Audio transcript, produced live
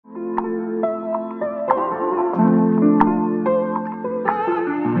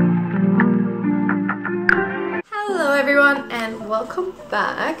everyone and welcome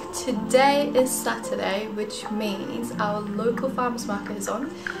back. Today is Saturday, which means our local farmers market is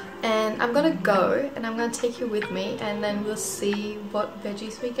on, and I'm gonna go and I'm gonna take you with me, and then we'll see what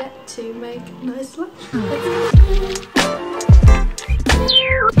veggies we get to make a nice lunch.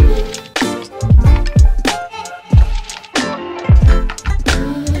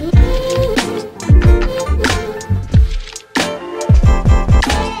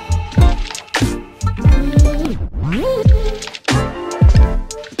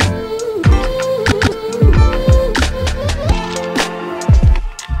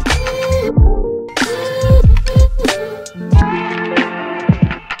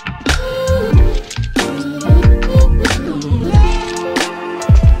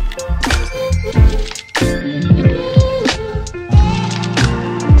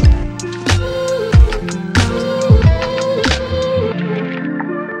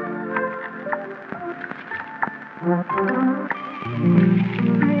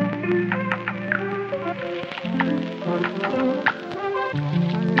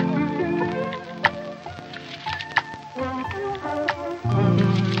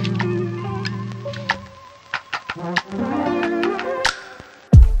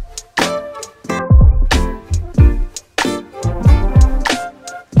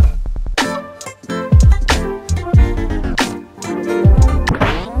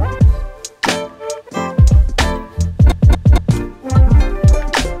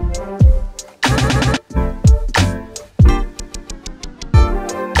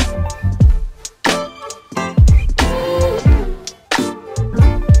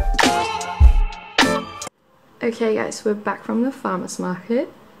 Okay guys, we're back from the farmer's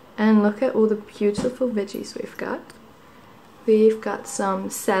market, and look at all the beautiful veggies we've got. We've got some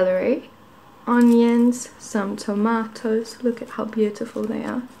celery, onions, some tomatoes, look at how beautiful they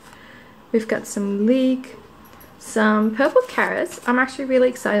are. We've got some leek, some purple carrots. I'm actually really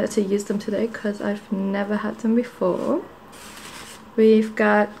excited to use them today because I've never had them before. We've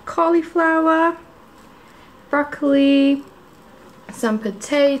got cauliflower, broccoli, some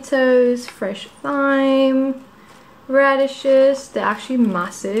potatoes, fresh thyme, radishes, they're actually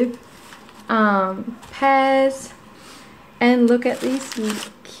massive, pears, and look at these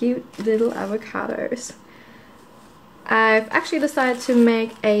cute little avocados. I've actually decided to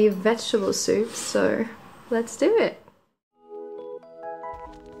make a vegetable soup, so let's do it.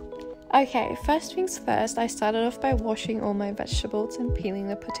 Okay, first things first, I started off by washing all my vegetables and peeling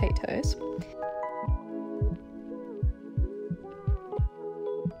the potatoes.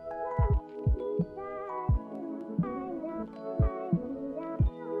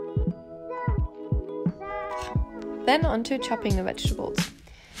 Then on to chopping the vegetables.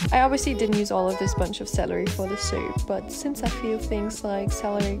 I obviously didn't use all of this bunch of celery for the soup, but since I feel things like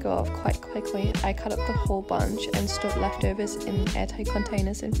celery go off quite quickly, I cut up the whole bunch and stored leftovers in airtight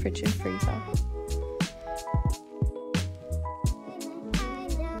containers in fridge and freezer.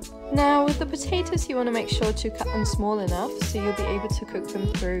 Now with the potatoes, you want to make sure to cut them small enough so you'll be able to cook them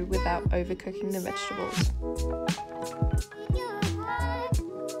through without overcooking the vegetables.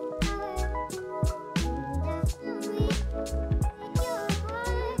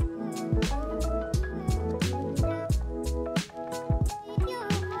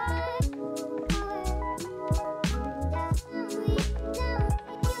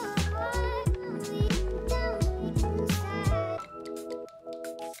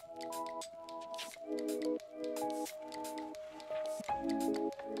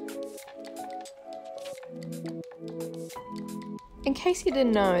 In case you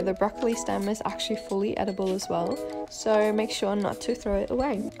didn't know, the broccoli stem is actually fully edible as well, so make sure not to throw it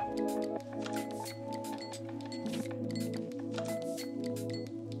away.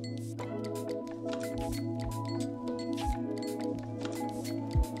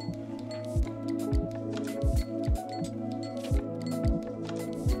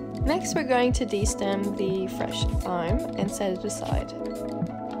 Next, we're going to destem the fresh thyme and set it aside.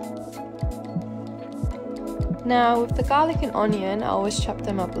 Now with the garlic and onion, I always chop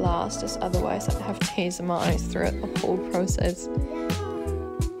them up last, as otherwise I'd have tears in my eyes throughout the whole process.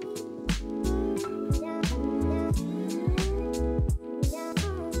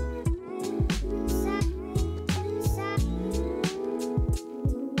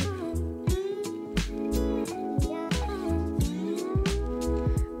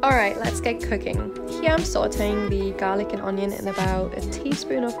 Alright, let's get cooking. Here I'm sauteing the garlic and onion in about a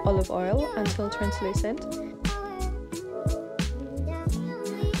teaspoon of olive oil until translucent.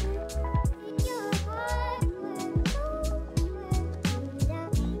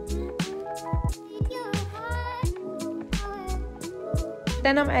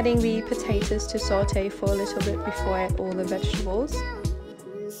 Then I'm adding the potatoes to saute for a little bit before I add all the vegetables.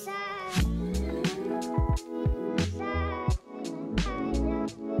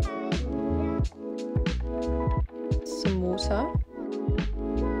 Some water,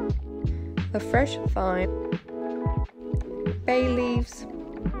 a fresh thyme, bay leaves,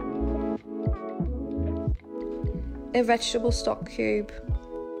 a vegetable stock cube,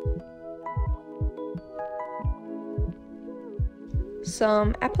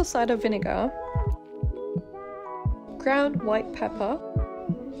 some apple cider vinegar, ground white pepper,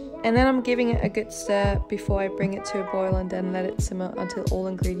 and then I'm giving it a good stir before I bring it to a boil and then let it simmer until all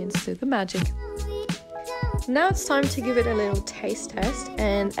ingredients do the magic. Now it's time to give it a little taste test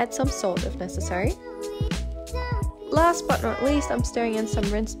and add some salt if necessary. Last but not least, I'm stirring in some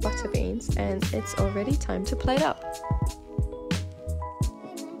rinsed butter beans and it's already time to plate up.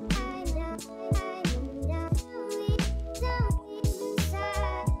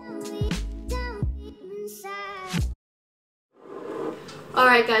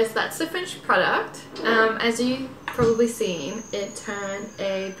 Alright guys, that's the finished product. As you've probably seen, it turned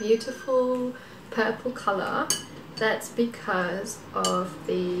a beautiful purple colour. That's because of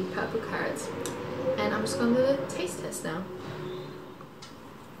the purple carrots. And I'm just going to do the taste test now.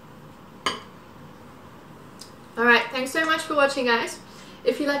 Alright, thanks so much for watching guys.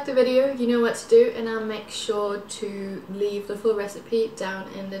 If you liked the video, you know what to do, and I'll make sure to leave the full recipe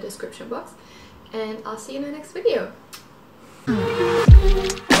down in the description box. And I'll see you in the next video.